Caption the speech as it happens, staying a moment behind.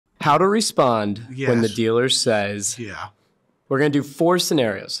How to respond when the Yes. dealer says, Yeah. we're going to do 4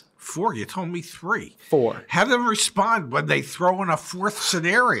 scenarios. 4. You told me 3. 4. How do they respond when they throw in a 4th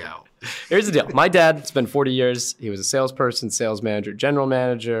scenario? Here's the deal. My dad spent 40 years. He was a salesperson, sales manager, general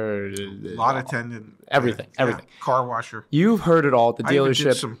manager. Lot attendant. Everything. Car washer. You've heard it all at the I even dealership.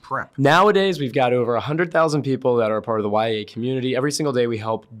 did some prep. Nowadays, we've got over 100,000 people that are a part of the YA community. Every single day, we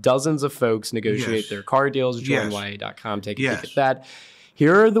help dozens of folks negotiate Yes. their car deals. Yes. JoinYA.com. Take a Yes. peek at that.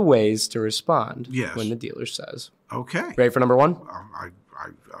 Here are the ways to respond Yes. when the dealer says. Okay. Ready for number 1?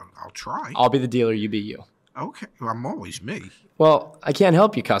 I'll try. I'll be the dealer, you be you. Okay. Well, I'm always me. Well, I can't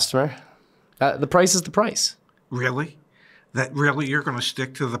help you, customer. The price is the price. Really? That really you're going to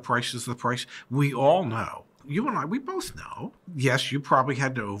stick to the price is the price? We all know. You and I, we both know. Yes, you probably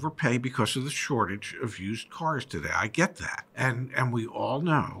had to overpay because of the shortage of used cars today. I get that. And we all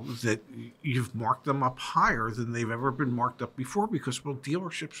know that you've marked them up higher than they've ever been marked up before because, well,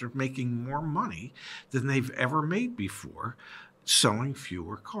 dealerships are making more money than they've ever made before selling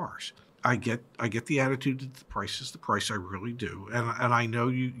fewer cars. I get the attitude that the price is the price. I really do. And I know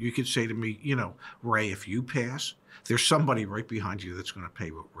you could say to me, you know, Ray, if you pass, there's somebody right behind you that's going to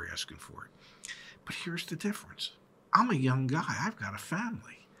pay what we're asking for it. But here's the difference. I'm a young guy. I've got a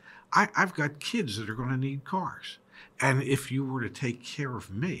family. I've got kids that are going to need cars. And if you were to take care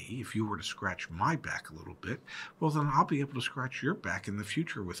of me, if you were to scratch my back a little bit, well, then I'll be able to scratch your back in the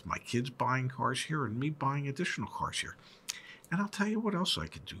future with my kids buying cars here and me buying additional cars here. And I'll tell you what else I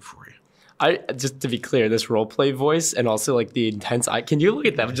can do for you. Just to be clear, this role play voice and also like the intense eye. Can you look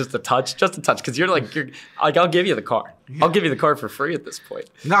at that just a touch, because you're like I'll give you the car. Yeah. I'll give you the car for free at this point.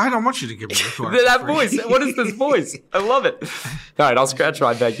 No, I don't want you to give me the car. That voice. What is this voice? I love it. All right, I'll scratch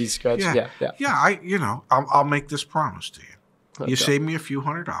my back. You scratch. Yeah. I'll make this promise to you. Okay. You save me a few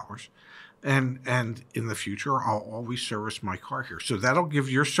 $100s. And in the future, I'll always service my car here. So that'll give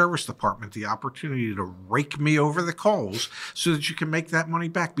your service department the opportunity to rake me over the coals so that you can make that money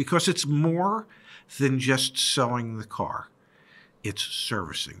back. Because it's more than just selling the car. It's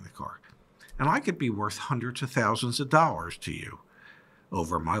servicing the car. And I could be worth hundreds of thousands of dollars to you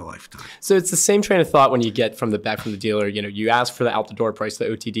over my lifetime. So it's the same train of thought when you get from the dealer. You know, you ask for the out the door price, the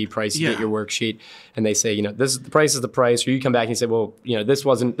OTD price, you get your worksheet, and they say, you know, this is the price is the price. Or you come back and you say, well, you know, this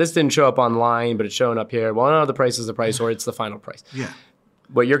didn't show up online, but it's showing up here. Well, no, the price is the price, or it's the final price. Yeah.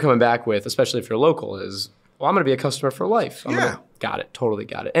 What you're coming back with, especially if you're local, is, well, I'm going to be a customer for life. Got it. Totally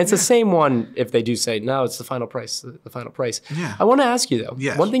got it. And it's the same one if they do say, no, it's the final price, the final price. Yeah. I want to ask you, though,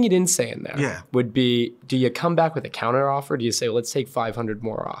 Yes. one thing you didn't say in there Yeah. would be, do you come back with a counter offer? Do you say, well, let's take 500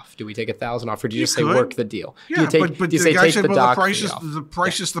 more off? Do we take 1,000 off? Or do you just say, could. work the deal? Yeah, do you take, but do you the say, guy take said, the well, doc the price fee is off? the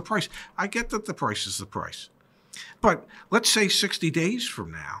price is the price. I get that the price is the price. But let's say 60 days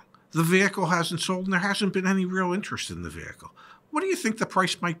from now, the vehicle hasn't sold and there hasn't been any real interest in the vehicle. What do you think the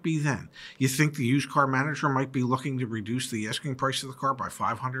price might be then? You think the used car manager might be looking to reduce the asking price of the car by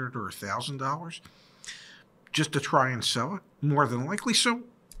 $500 or $1,000 just to try and sell it? More than likely. So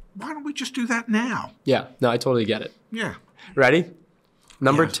why don't we just do that now? Yeah. No, I totally get it. Yeah. Ready?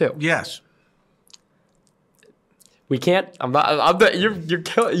 Number Yes. 2. Yes. We can't.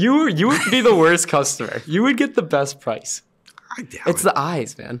 You would be the worst customer. You would get the best price. I doubt It's it. the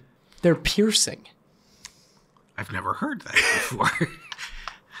eyes, man. They're piercing. I've never heard that before.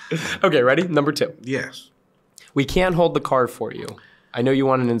 Okay, ready? Number 2. Yes. We can't hold the car for you. I know you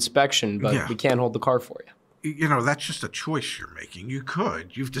want an inspection, but we can't hold the car for you. You know, that's just a choice you're making. You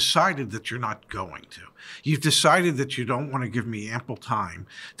could. You've decided that you're not going to. You've decided that you don't want to give me ample time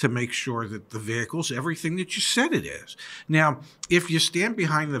to make sure that the vehicle's everything that you said it is. Now, if you stand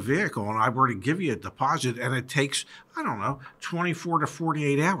behind the vehicle and I were to give you a deposit and it takes, I don't know, 24 to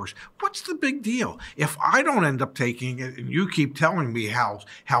 48 hours, what's the big deal? If I don't end up taking it and you keep telling me how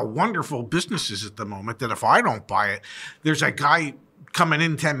wonderful business is at the moment, that if I don't buy it, there's a guy coming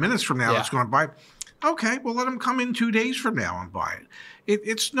in 10 minutes from now that's going to buy it. Okay, well, let him come in 2 days from now and buy it.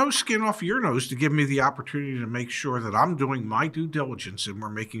 It's no skin off your nose to give me the opportunity to make sure that I'm doing my due diligence and we're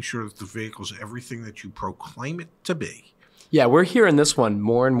making sure that the vehicle's everything that you proclaim it to be. Yeah, we're hearing this one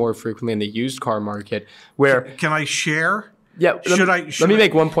more and more frequently in the used car market where... Can I share? Yeah, let me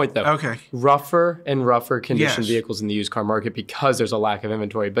make one point, though. Okay. Rougher and rougher condition Yes. vehicles in the used car market because there's a lack of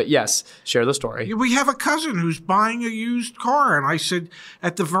inventory. But yes, share the story. We have a cousin who's buying a used car, and I said,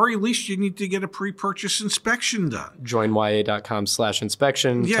 at the very least, you need to get a pre-purchase inspection done.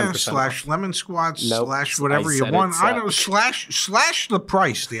 JoinYA.com/inspection. Yeah, 10% slash lemon squad, Nope. slash whatever I you said want. it's, I know, slash the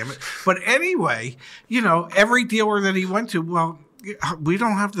price, damn it. But anyway, you know, every dealer that he went to, well, we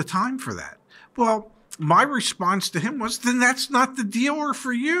don't have the time for that. Well, my response to him was, then that's not the dealer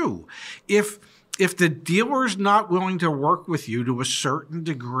for you. If if the dealer's not willing to work with you to a certain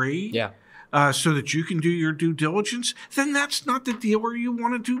degree, so that you can do your due diligence, then that's not the dealer you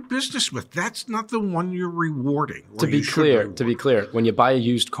want to do business with. That's not the one you're rewarding. To be clear, when you buy a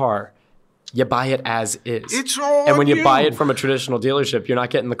used car, you buy it as is. It's all And when on you buy it from a traditional dealership, you're not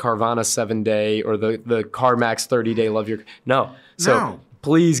getting the Carvana 7-day or the CarMax 30-day love your... No. So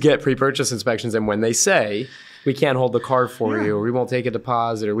please get pre-purchase inspections. And when they say, we can't hold the car for you, or we won't take a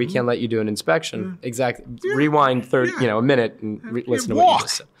deposit, or we can't let you do an inspection, rewind a minute and listen to what you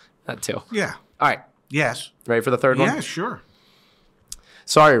just said. That too. Yeah. All right. Yes. Ready for the third one? Yeah, sure.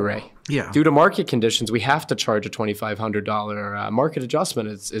 Sorry, Ray. Yeah. Due to market conditions, we have to charge a $2,500 market adjustment.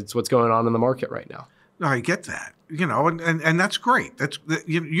 It's what's going on in the market right now. No, I get that. And that's great.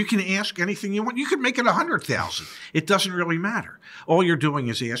 You can ask anything you want. You can make it 100,000. It doesn't really matter. All you're doing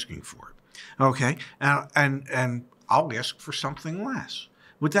is asking for it. Okay. And I'll ask for something less.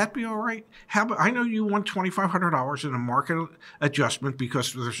 Would that be all right? I know you want $2,500 in a market adjustment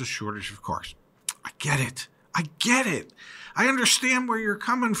because there's a shortage of cars. I get it. I understand where you're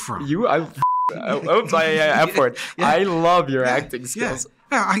coming from. I love your acting skills.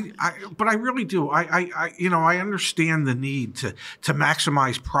 Yeah, but I really do. I understand the need to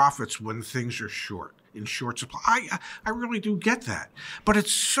maximize profits when things are in short supply. I really do get that. But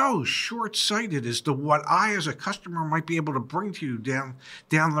it's so short-sighted as to what I, as a customer, might be able to bring to you down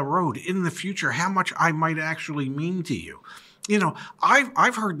the road in the future, how much I might actually mean to you.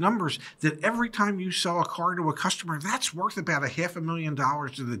 I've heard numbers that every time you sell a car to a customer, that's worth about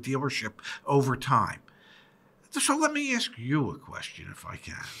 $500,000 to the dealership over time. So let me ask you a question, if I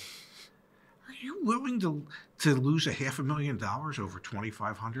can. Are you willing to lose $500,000 over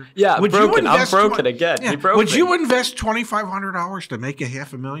 $2,500? Yeah, I'm broken again. Yeah. Would you invest $2,500 to make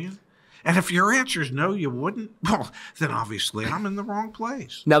 $500,000? And if your answer is no, you wouldn't, well, then obviously I'm in the wrong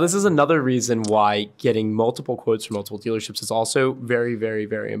place. Now, this is another reason why getting multiple quotes from multiple dealerships is also very, very,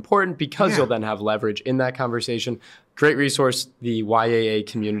 very important, because you'll then have leverage in that conversation. Great resource, the YAA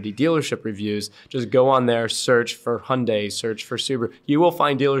Community Dealership Reviews. Just go on there, search for Hyundai, search for Subaru. You will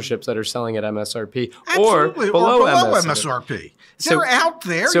find dealerships that are selling at MSRP or below MSRP. They're out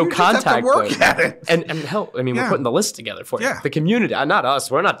there. So you contact just have to work at it. And hell, I mean, we're putting the list together for you. The community, not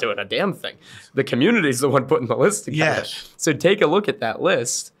us. We're not doing a damn thing. The community is the one putting the list together. Yes. So take a look at that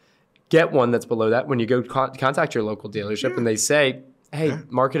list. Get one that's below that. When you go contact your local dealership and they say, hey,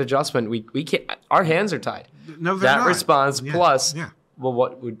 market adjustment, we can't, our hands are tied. No, they're not. That response plus, well,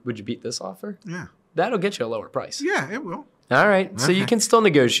 what would you beat this offer? Yeah. That'll get you a lower price. Yeah, it will. All right. So you can still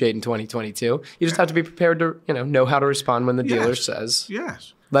negotiate in 2022. You just have to be prepared to, know how to respond when the dealer says.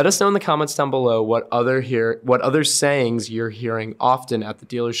 Yes. Let us know in the comments down below what other sayings you're hearing often at the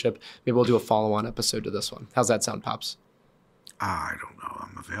dealership. Maybe we'll do a follow-on episode to this one. How's that sound, Pops? I don't know.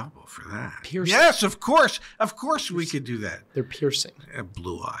 I'm available for that. Piercing. Yes, of course. Of course we could do that. They're piercing.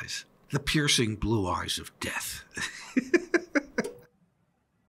 Blue eyes. The piercing blue eyes of death.